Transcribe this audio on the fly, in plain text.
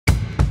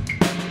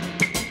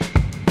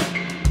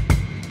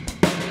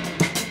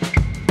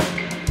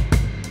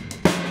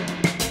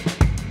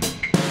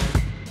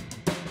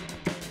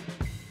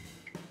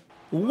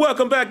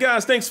Welcome back,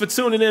 guys. Thanks for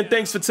tuning in.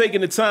 Thanks for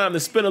taking the time to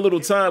spend a little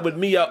time with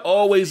me. I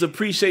always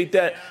appreciate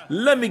that.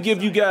 Let me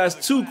give you guys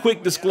two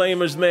quick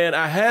disclaimers, man.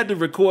 I had to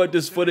record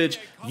this footage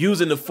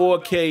using the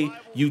 4K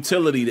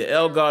utility, the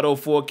Elgato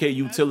 4K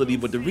utility,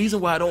 but the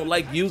reason why I don't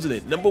like using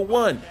it, number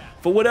one,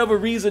 for whatever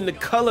reason, the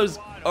colors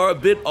are a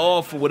bit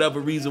off for whatever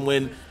reason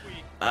when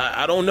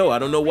I don't know. I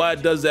don't know why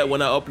it does that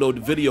when I upload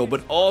the video,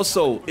 but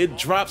also it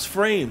drops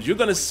frames. You're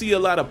going to see a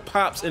lot of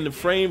pops in the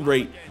frame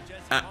rate.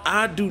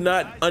 I do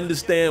not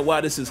understand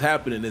why this is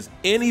happening. Does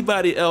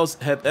anybody else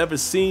have ever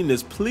seen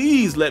this?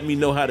 Please let me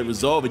know how to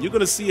resolve it. You're going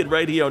to see it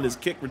right here on this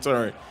kick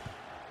return.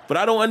 But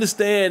I don't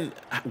understand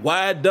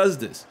why it does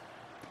this.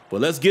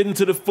 But let's get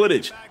into the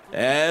footage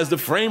as the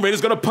frame rate is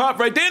going to pop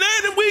right there.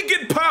 And we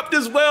get popped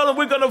as well, and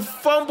we're going to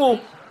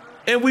fumble.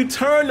 And we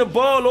turn the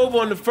ball over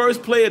on the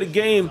first play of the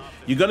game.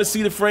 You're going to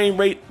see the frame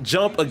rate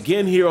jump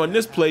again here on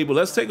this play. But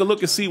let's take a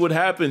look and see what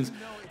happens.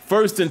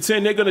 1st and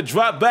 10, they're going to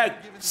drop back,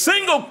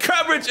 single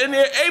coverage, and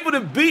they're able to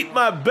beat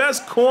my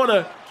best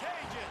corner.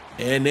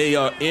 And they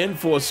are in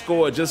for a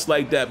score just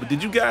like that. But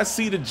did you guys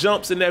see the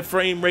jumps in that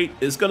frame rate?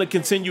 It's going to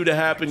continue to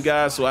happen,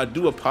 guys, so I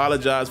do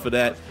apologize for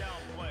that.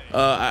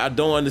 I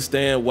don't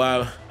understand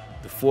why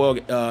the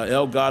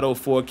Elgato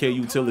 4K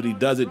utility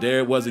does it. There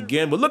it was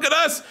again. But look at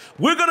us.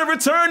 We're going to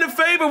return the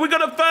favor. We're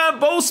going to find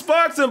Bo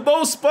Sparks, and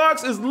Bo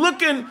Sparks is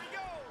looking.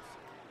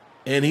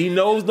 And he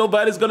knows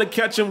nobody's going to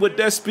catch him with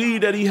that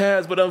speed that he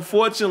has. But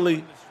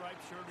unfortunately,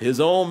 his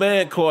own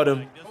man caught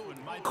him.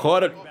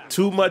 Caught it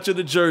too much of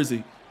the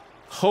jersey.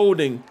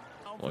 Holding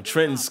on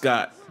Trenton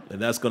Scott.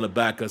 And that's going to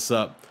back us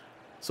up.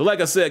 So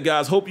like I said,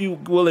 guys, hope you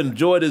will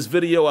enjoy this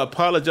video. I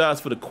apologize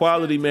for the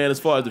quality, man,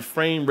 as far as the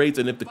frame rates.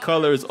 And if the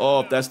color is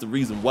off, that's the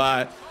reason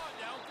why.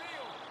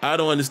 I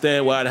don't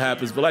understand why it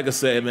happens. But like I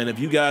said, man, if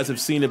you guys have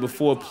seen it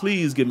before,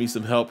 please give me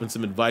some help and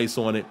some advice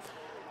on it.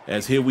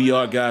 As here we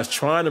are, guys,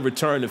 trying to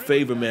return the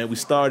favor, man. We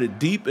started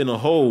deep in a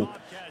hole,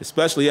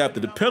 especially after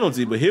the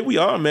penalty. But here we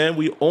are, man.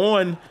 We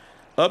on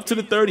up to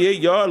the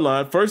 38-yard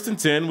line. 1st and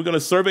 10. We're going to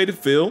survey the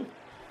field.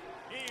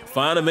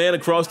 Find a man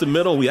across the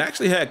middle. We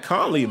actually had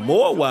Conley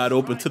more wide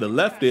open to the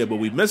left there, but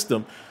we missed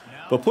him.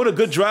 But put a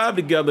good drive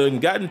together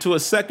and got into a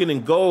 2nd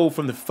and goal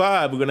from the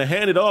 5. We're going to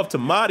hand it off to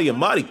Marty, and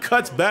Marty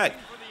cuts back.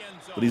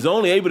 But he's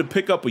only able to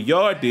pick up a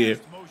yard there.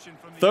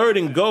 3rd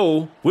and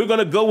goal, we're going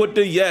to go with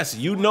the, yes,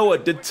 you know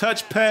it, the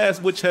touch pass,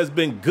 which has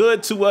been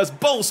good to us.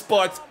 Bo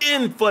Sparks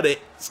in for the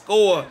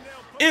score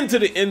into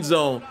the end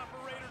zone.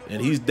 And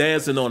he's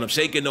dancing on him,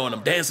 shaking on him,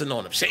 dancing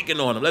on him,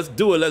 shaking on him. Let's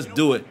do it, let's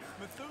do it.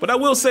 But I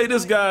will say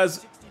this,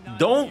 guys,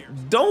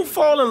 don't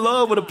fall in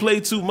love with a play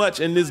too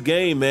much in this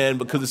game, man,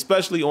 because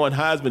especially on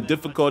Heisman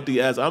difficulty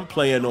as I'm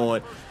playing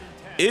on,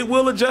 it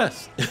will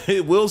adjust.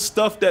 It will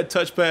stuff that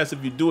touch pass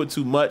if you do it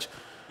too much.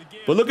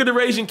 But look at the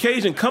Ragin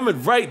Cajun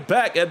coming right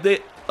back at the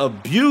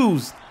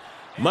abused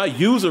my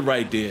user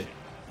right there.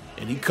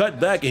 And he cut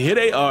back, and here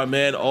they are,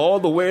 man, all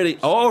the way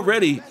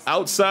already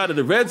outside of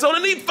the red zone.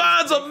 And he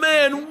finds a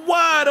man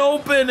wide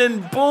open,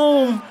 and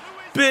boom,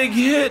 big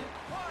hit.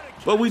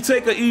 But we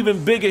take an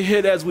even bigger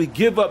hit as we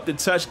give up the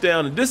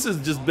touchdown. And this has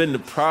just been the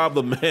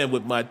problem, man,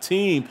 with my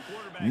team.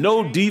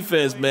 No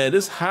defense, man.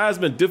 This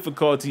Heisman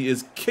difficulty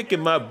is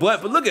kicking my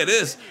butt. But look at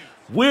this.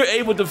 We're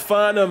able to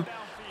find him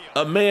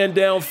a man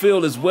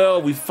downfield as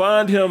well. We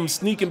find him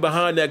sneaking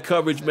behind that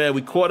coverage, man.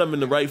 We caught him in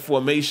the right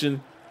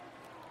formation.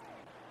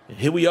 And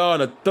here we are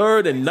on a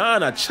 3rd and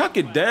 9. I chuck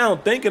it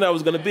down thinking I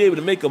was going to be able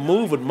to make a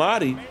move with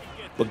Marty.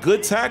 But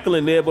good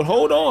tackling there. But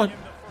hold on.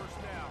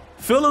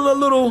 Feeling a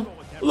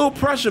little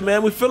pressure,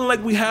 man. We're feeling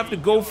like we have to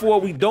go for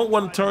it. We don't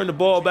want to turn the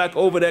ball back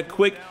over that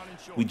quick.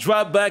 We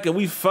drop back and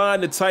we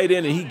find the tight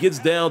end, and he gets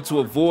down to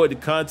avoid the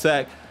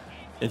contact.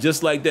 And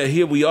just like that,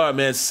 here we are,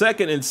 man.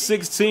 2nd and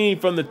 16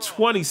 from the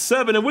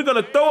 27, and we're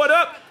going to throw it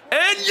up.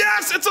 And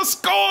yes, it's a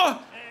score.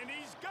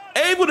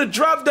 Able to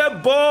drop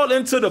that ball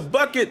into the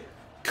bucket.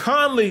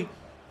 Conley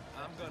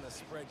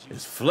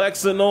is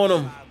flexing on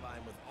him,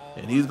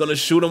 and he's going to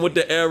shoot him with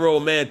the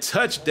arrow, man.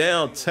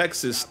 Touchdown,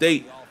 Texas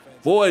State.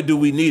 Boy, do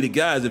we need it,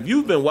 guys. If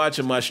you've been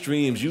watching my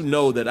streams, you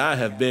know that I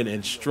have been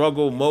in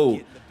struggle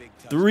mode.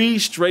 3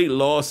 straight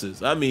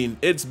losses. I mean,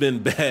 it's been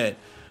bad.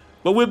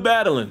 But we're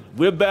battling.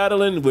 We're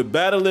battling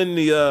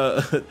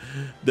the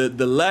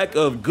the lack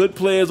of good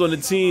players on the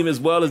team, as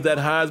well as that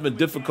Heisman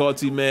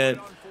difficulty, man,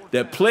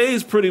 that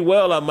plays pretty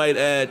well, I might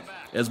add,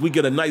 as we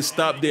get a nice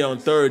stop there on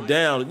 3rd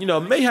down. You know,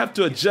 may have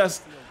to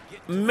adjust,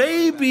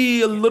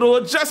 maybe a little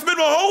adjustment.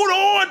 But hold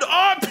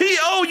on,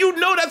 RPO, you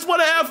know that's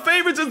one of our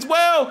favorites as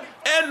well.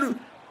 And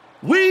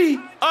we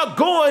are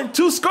going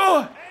to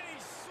score.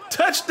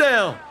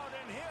 Touchdown.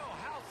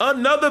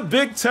 Another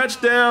big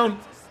touchdown.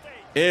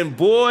 And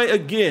boy,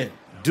 again,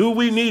 do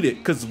we need it,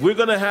 because we're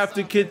going to have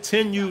to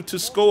continue to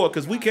score,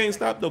 because we can't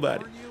stop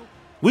nobody.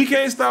 We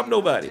can't stop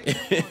nobody.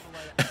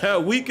 Our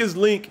weakest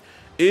link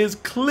is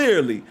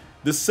clearly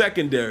the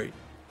secondary.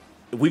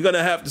 We're going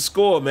to have to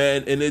score,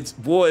 man, and it's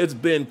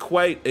been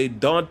quite a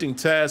daunting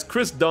task.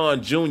 Chris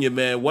Don Jr.,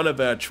 man, one of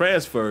our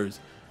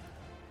transfers.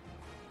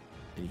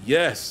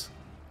 Yes,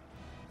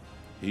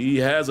 he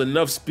has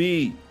enough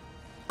speed.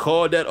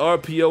 Called that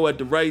RPO at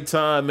the right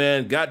time,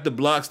 man. Got the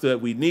blocks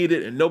that we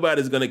needed, and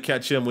nobody's going to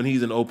catch him when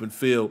he's in open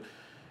field.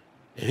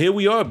 And here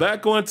we are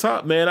back on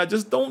top, man. I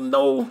just don't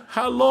know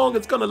how long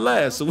it's going to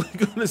last, so we're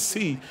going to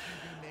see.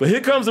 But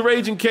here comes the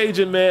Ragin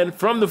Cajun, man,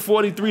 from the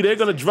 43. They're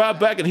going to drop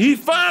back, and he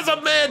finds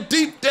a man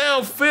deep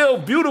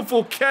downfield.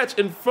 Beautiful catch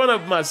in front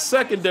of my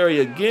secondary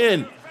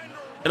again.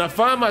 And I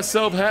find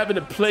myself having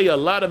to play a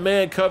lot of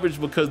man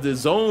coverage because the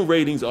zone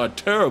ratings are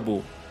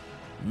terrible.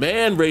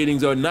 Man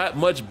ratings are not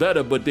much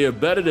better, but they're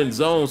better than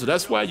zone. So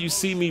that's why you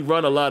see me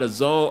run a lot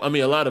of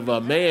a lot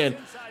of man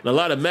and a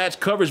lot of match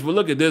coverage. But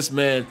look at this,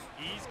 man.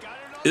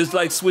 It's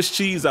like Swiss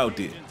cheese out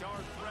there.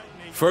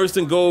 1st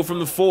and goal from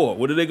the 4.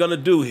 What are they going to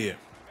do here?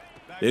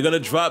 They're going to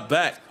drop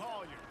back.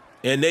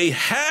 And they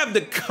have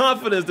the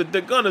confidence that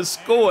they're going to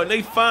score. And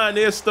they find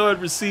their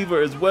stud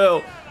receiver as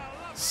well.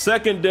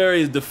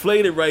 Secondary is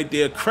deflated right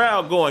there.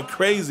 Crowd going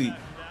crazy.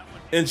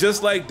 And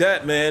just like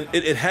that, man,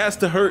 it has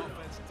to hurt.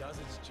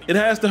 It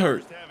has to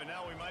hurt.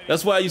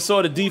 That's why you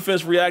saw the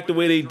defense react the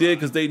way they did,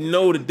 because they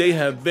know that they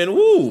have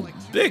been,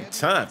 big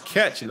time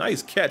catch,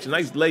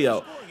 nice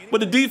layout.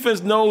 But the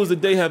defense knows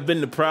that they have been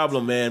the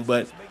problem, man.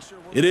 But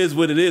it is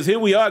what it is. Here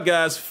we are,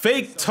 guys.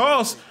 Fake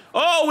toss.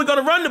 Oh, we're going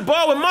to run the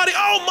ball with Marty.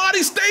 Oh,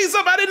 Marty stays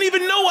up. I didn't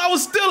even know I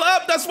was still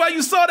up. That's why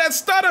you saw that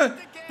stutter.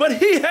 But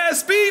he has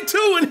speed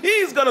too, and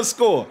he's going to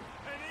score.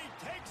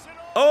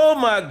 Oh,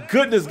 my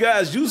goodness,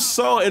 guys. You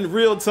saw in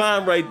real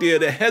time right there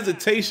the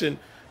hesitation.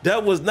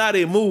 That was not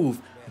a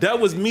move. That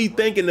was me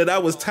thinking that I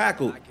was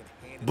tackled.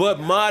 But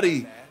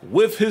Marty,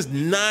 with his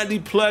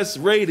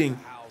 90+ rating,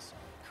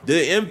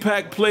 the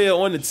impact player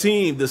on the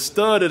team, the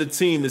stud of the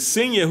team, the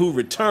senior who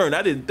returned.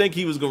 I didn't think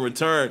he was going to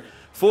return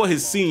for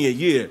his senior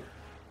year.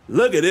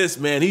 Look at this,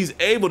 man. He's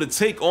able to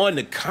take on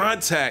the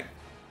contact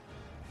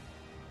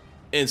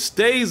and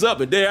stays up.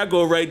 And there I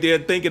go right there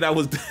thinking I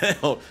was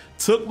down.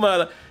 Took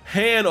my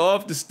hand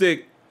off the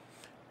stick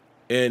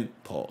and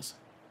pause.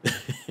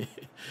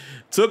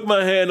 Took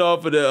my hand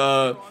off of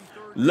the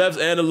left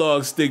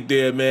analog stick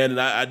there, man,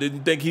 and I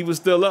didn't think he was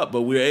still up,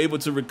 but we were able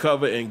to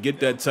recover and get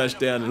that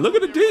touchdown. And look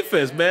at the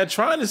defense, man,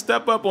 trying to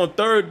step up on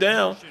 3rd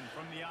down.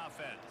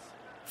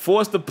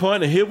 Forced the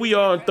punt, and here we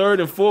are on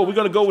 3rd and 4. We're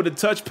going to go with the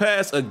touch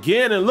pass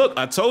again, and look,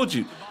 I told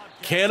you,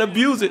 can't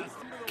abuse it.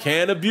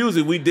 Can't abuse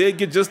it. We did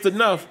get just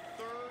enough.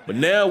 But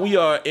now we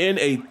are in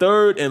a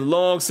 3rd and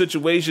long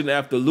situation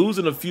after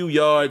losing a few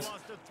yards.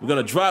 We're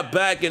going to drop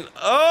back and,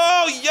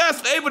 oh,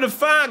 yes, able to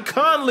find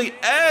Conley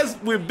as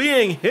we're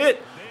being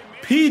hit.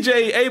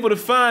 PJ able to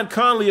find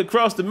Conley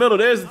across the middle.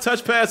 There's the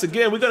touch pass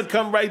again. We're going to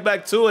come right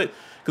back to it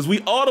because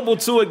we audible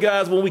to it,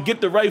 guys, when we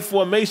get the right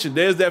formation.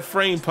 There's that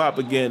frame pop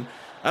again.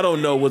 I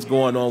don't know what's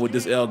going on with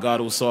this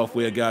Elgato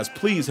software, guys.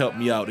 Please help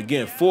me out.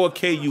 Again,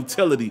 4K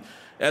utility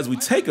as we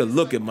take a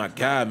look at my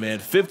guy, man,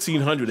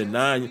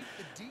 1,509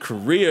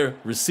 career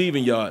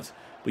receiving yards.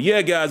 But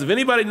yeah, guys, if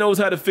anybody knows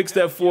how to fix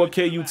that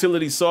 4K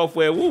utility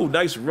software,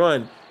 nice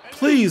run,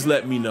 please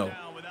let me know.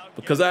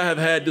 Because I have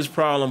had this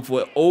problem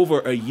for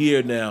over a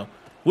year now,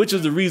 which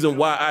is the reason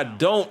why I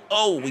don't,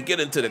 we get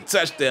into the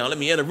touchdown. Let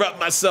me interrupt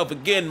myself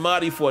again,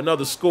 Marty, for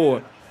another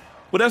score.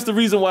 But that's the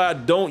reason why I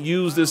don't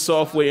use this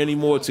software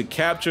anymore to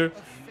capture.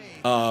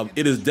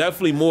 It is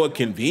definitely more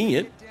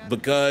convenient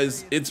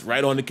because it's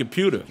right on the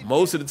computer.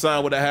 Most of the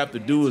time what I have to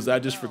do is I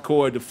just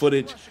record the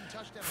footage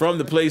from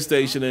the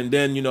PlayStation, and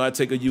then, I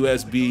take a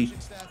USB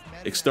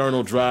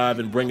external drive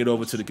and bring it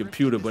over to the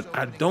computer. But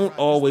I don't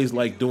always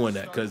like doing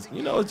that because,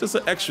 it's just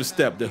an extra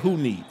step that who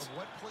needs.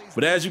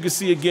 But as you can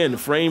see, again, the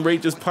frame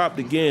rate just popped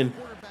again.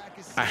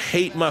 I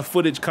hate my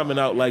footage coming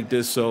out like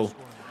this. So,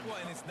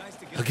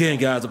 again,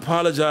 guys,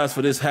 apologize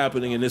for this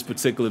happening in this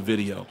particular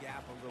video.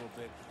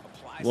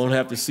 Won't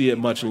have to see it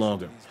much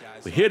longer.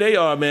 But here they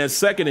are, man,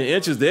 2nd and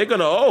inches. They're going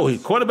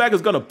to, quarterback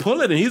is going to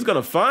pull it, and he's going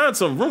to find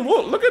some room.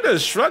 Whoa, look at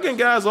this, shrugging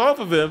guys off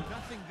of him.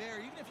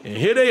 And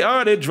here they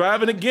are. They're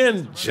driving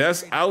again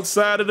just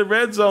outside of the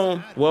red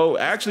zone. Well,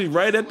 actually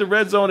right at the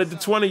red zone at the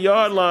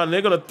 20-yard line.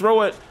 They're going to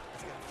throw it.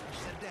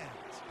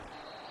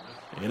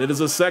 And it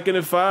is a 2nd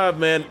and 5,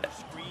 man,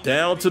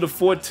 down to the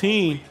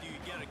 14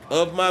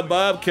 of my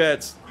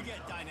Bobcats.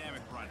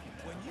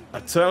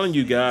 I'm telling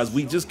you guys,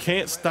 we just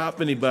can't stop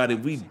anybody.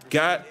 We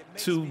got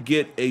to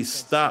get a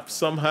stop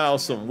somehow,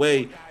 some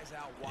way.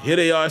 Here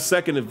they are,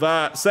 2nd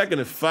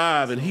and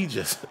 5, and he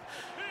just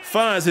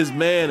finds his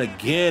man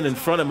again in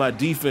front of my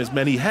defense,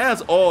 man. He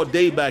has all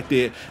day back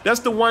there.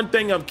 That's the one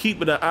thing I'm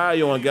keeping an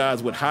eye on,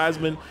 guys, with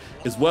Heisman,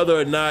 is whether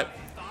or not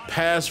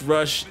pass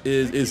rush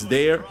is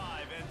there.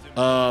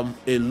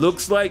 It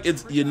looks like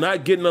you're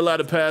not getting a lot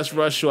of pass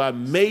rush, so I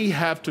may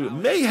have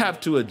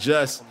to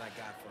adjust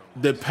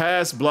the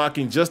pass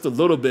blocking just a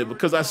little bit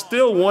because I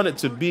still want it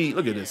to be,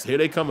 look at this, here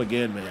they come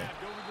again, man.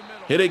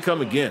 Here they come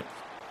again.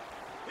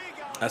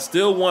 I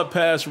still want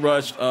pass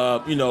rush,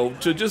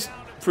 to just,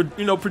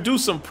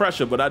 produce some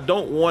pressure, but I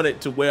don't want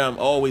it to where I'm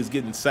always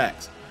getting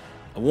sacks.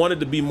 I want it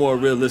to be more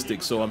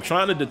realistic, so I'm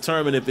trying to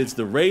determine if it's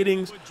the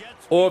ratings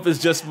or if it's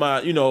just my,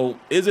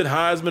 is it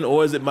Heisman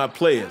or is it my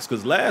players?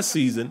 Because last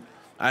season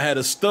I had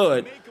a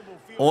stud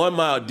on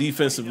my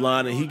defensive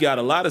line, and he got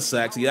a lot of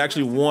sacks. He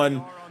actually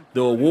won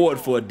the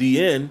award for a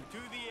DN.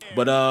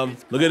 But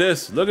look at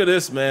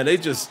this, man. They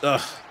just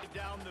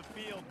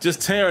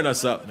tearing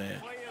us up,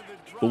 man.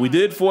 But we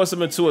did force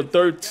him into a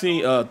third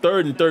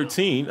and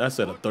 13. I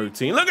said a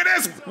 13. Look at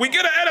this. We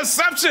get an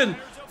interception.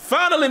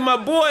 Finally, my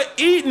boy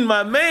Eaton,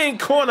 my main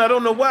corner. I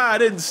don't know why I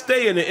didn't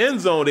stay in the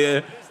end zone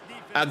there.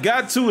 I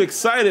got too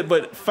excited,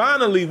 but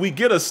finally we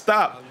get a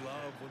stop.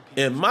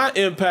 And my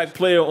impact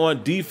player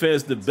on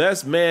defense, the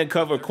best man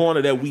cover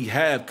corner that we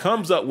have,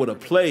 comes up with a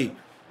play.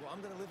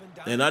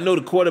 And I know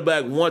the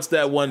quarterback wants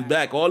that one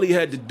back. All he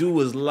had to do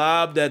was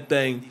lob that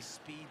thing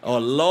or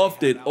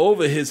loft it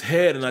over his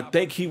head, and I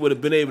think he would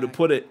have been able to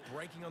put it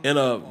in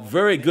a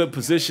very good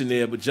position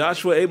there. But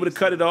Joshua able to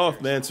cut it off,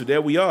 man, so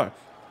there we are.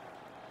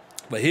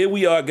 But here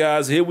we are,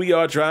 guys. Here we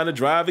are trying to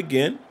drive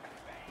again.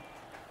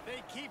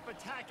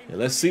 And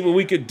let's see what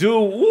we could do.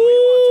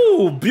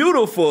 Ooh,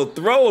 beautiful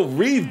throw,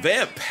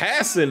 revamp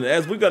passing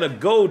as we're going to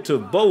go to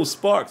Bo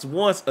Sparks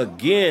once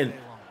again,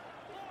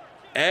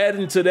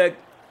 adding to that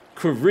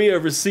career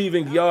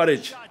receiving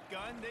yardage.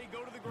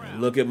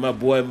 Look at my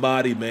boy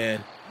Marty,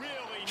 man,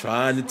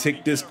 trying to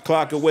tick this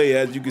clock away.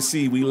 As you can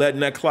see, we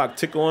letting that clock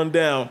tick on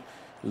down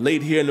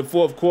late here in the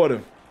fourth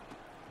quarter.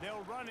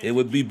 It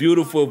would be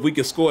beautiful if we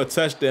could score a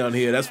touchdown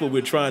here. That's what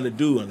we're trying to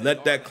do, and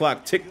let that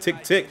clock tick,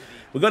 tick, tick.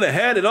 We're going to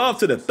hand it off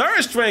to the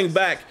third string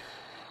back.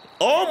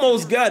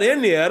 Almost got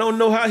in there. I don't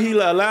know how he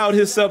allowed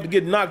himself to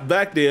get knocked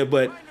back there,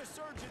 but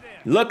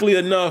luckily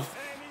enough,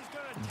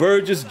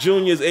 Burgess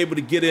Jr. is able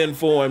to get in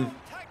for him.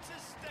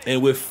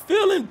 And we're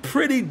feeling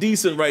pretty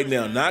decent right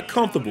now. Not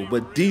comfortable,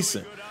 but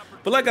decent.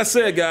 But like I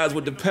said, guys,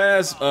 with the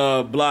pass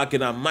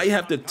blocking, I might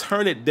have to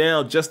turn it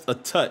down just a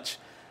touch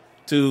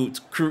to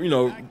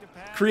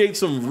create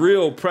some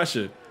real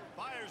pressure.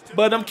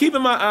 But I'm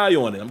keeping my eye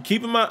on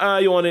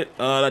it.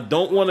 I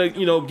don't want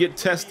to, get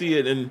testy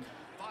and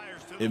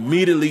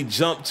immediately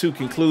jump to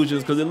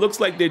conclusions, because it looks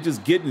like they're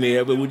just getting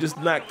there, but we're just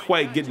not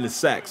quite getting the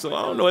sack. So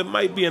I don't know. It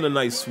might be in a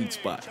nice sweet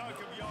spot.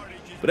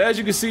 But as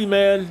you can see,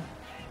 man,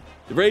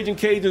 the Ragin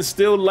Cajuns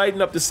still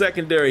lighting up the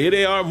secondary. Here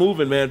they are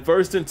moving, man.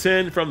 1st and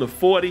 10 from the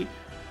 40.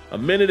 A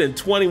minute and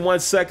 21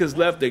 seconds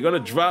left. They're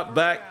going to drop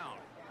back.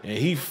 And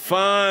he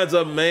finds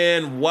a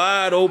man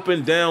wide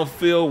open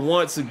downfield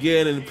once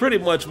again. And pretty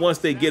much once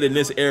they get in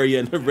this area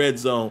in the red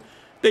zone,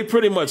 they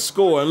pretty much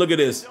score. And look at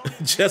this.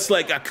 Just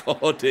like I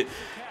called it.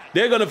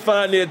 They're going to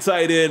find their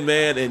tight end,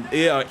 man, and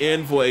they are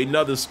in for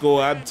another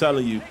score. I'm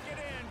telling you,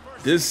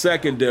 this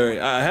secondary,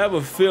 I have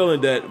a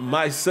feeling that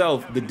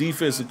myself, the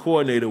defensive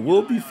coordinator,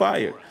 will be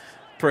fired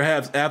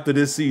perhaps after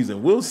this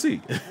season. We'll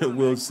see.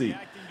 We'll see.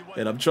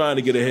 And I'm trying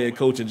to get a head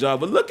coaching job.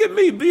 But look at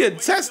me being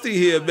testy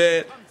here,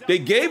 man. They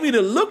gave me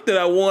the look that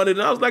I wanted,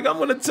 and I was like, I'm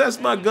going to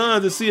test my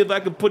guns and see if I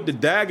can put the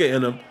dagger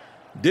in them.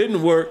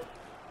 Didn't work.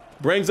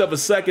 Brings up a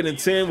 2nd and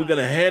 10. We're going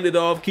to hand it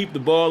off, keep the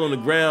ball on the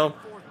ground,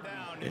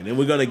 and then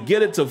we're going to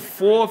get it to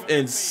 4th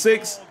and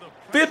 6.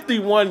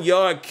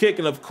 51-yard kick,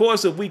 and of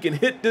course, if we can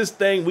hit this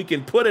thing, we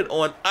can put it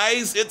on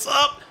ice. It's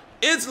up.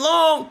 It's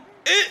long.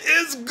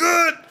 It is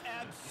good.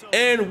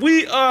 And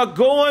we are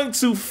going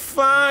to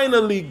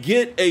finally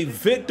get a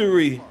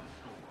victory.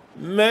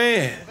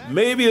 Man,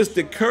 maybe it's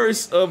the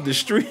curse of the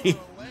stream,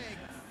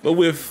 but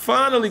we're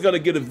finally going to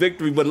get a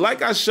victory. But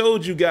like I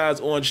showed you guys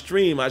on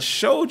stream, I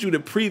showed you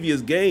the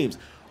previous games.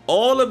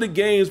 All of the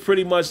games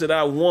pretty much that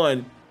I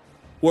won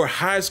were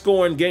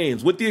high-scoring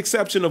games, with the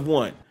exception of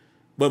one.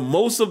 But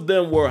most of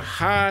them were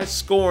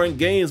high-scoring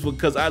games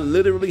because I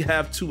literally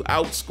have to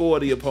outscore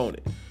the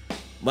opponent.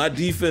 My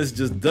defense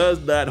just does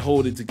not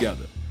hold it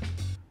together.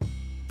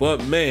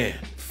 But, man,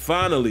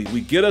 finally,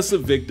 we get us a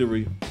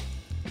victory.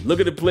 Look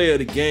at the player of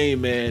the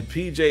game, man.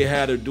 P.J.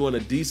 Hatter doing a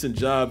decent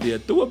job there.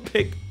 Threw a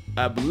pick,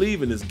 I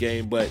believe, in this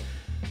game. But,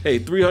 hey,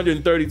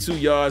 332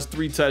 yards,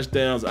 3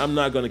 touchdowns. I'm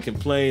not going to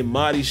complain.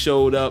 Marty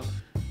showed up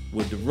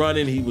with the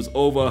running. He was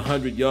over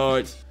 100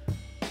 yards.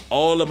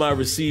 All of my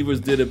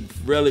receivers did a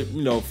really,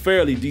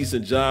 fairly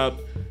decent job.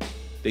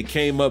 They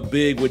came up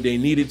big when they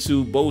needed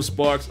to. Bo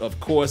Sparks, of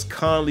course.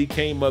 Conley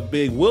came up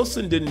big.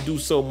 Wilson didn't do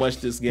so much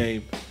this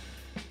game.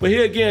 But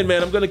here again,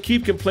 man, I'm going to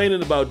keep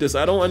complaining about this.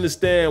 I don't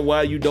understand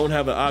why you don't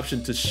have an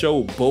option to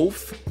show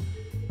both.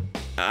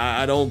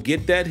 I don't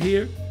get that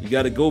here. You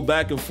got to go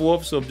back and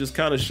forth. So I'm just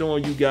kind of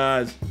showing you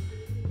guys,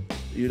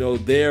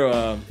 their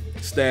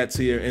stats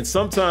here. And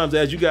sometimes,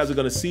 as you guys are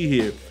going to see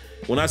here,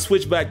 when I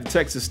switch back to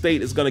Texas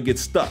State, it's going to get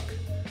stuck.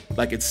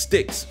 Like it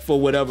sticks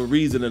for whatever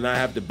reason, and I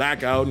have to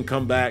back out and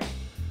come back.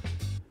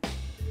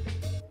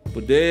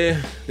 But they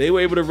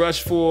were able to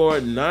rush for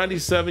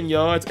 97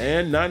 yards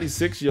and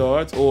 96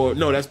 yards. Or,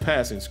 no, that's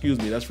passing. Excuse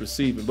me, that's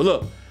receiving. But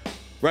look,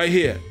 right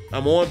here,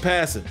 I'm on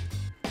passing.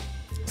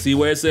 See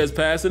where it says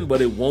passing,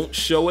 but it won't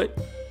show it.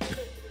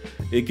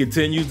 It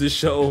continues to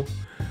show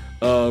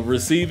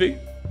receiving.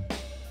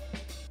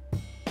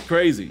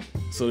 Crazy.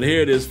 So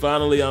here it is.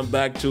 Finally, I'm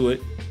back to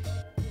it.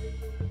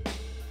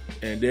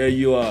 And there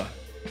you are.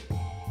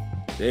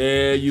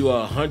 There you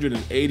are,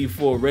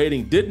 184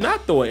 rating. Did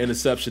not throw an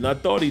interception. I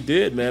thought he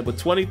did, man. But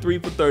 23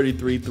 for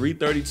 33,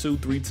 332,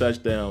 3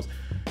 touchdowns.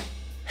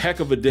 Heck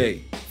of a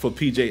day for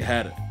P.J.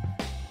 Hatter.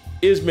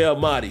 Ismail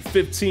Mahdi,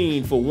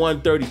 15 for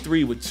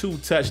 133 with 2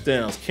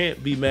 touchdowns.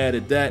 Can't be mad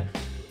at that.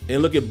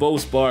 And look at Bo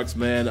Sparks,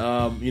 man,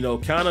 you know,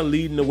 kind of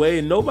leading the way.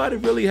 And nobody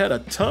really had a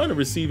ton of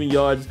receiving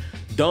yards.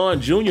 Don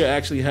Jr.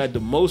 actually had the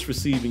most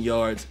receiving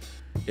yards.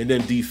 And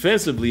then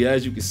defensively,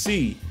 as you can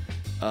see,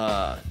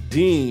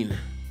 Dion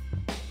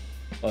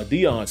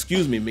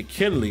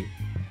McKinley,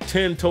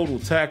 10 total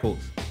tackles.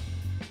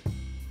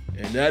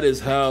 And that is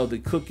how the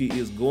cookie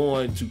is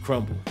going to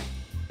crumble.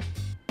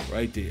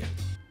 Right there.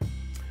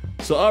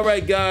 So, all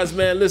right, guys,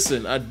 man,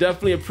 listen, I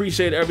definitely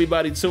appreciate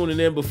everybody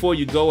tuning in. Before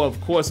you go, of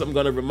course, I'm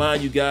going to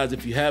remind you guys,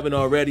 if you haven't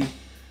already,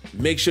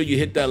 make sure you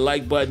hit that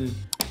like button,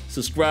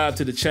 subscribe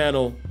to the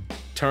channel,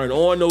 turn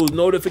on those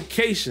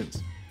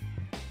notifications.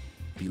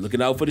 Be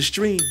looking out for the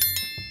streams,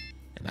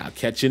 and I'll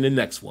catch you in the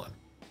next one.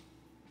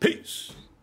 Peace.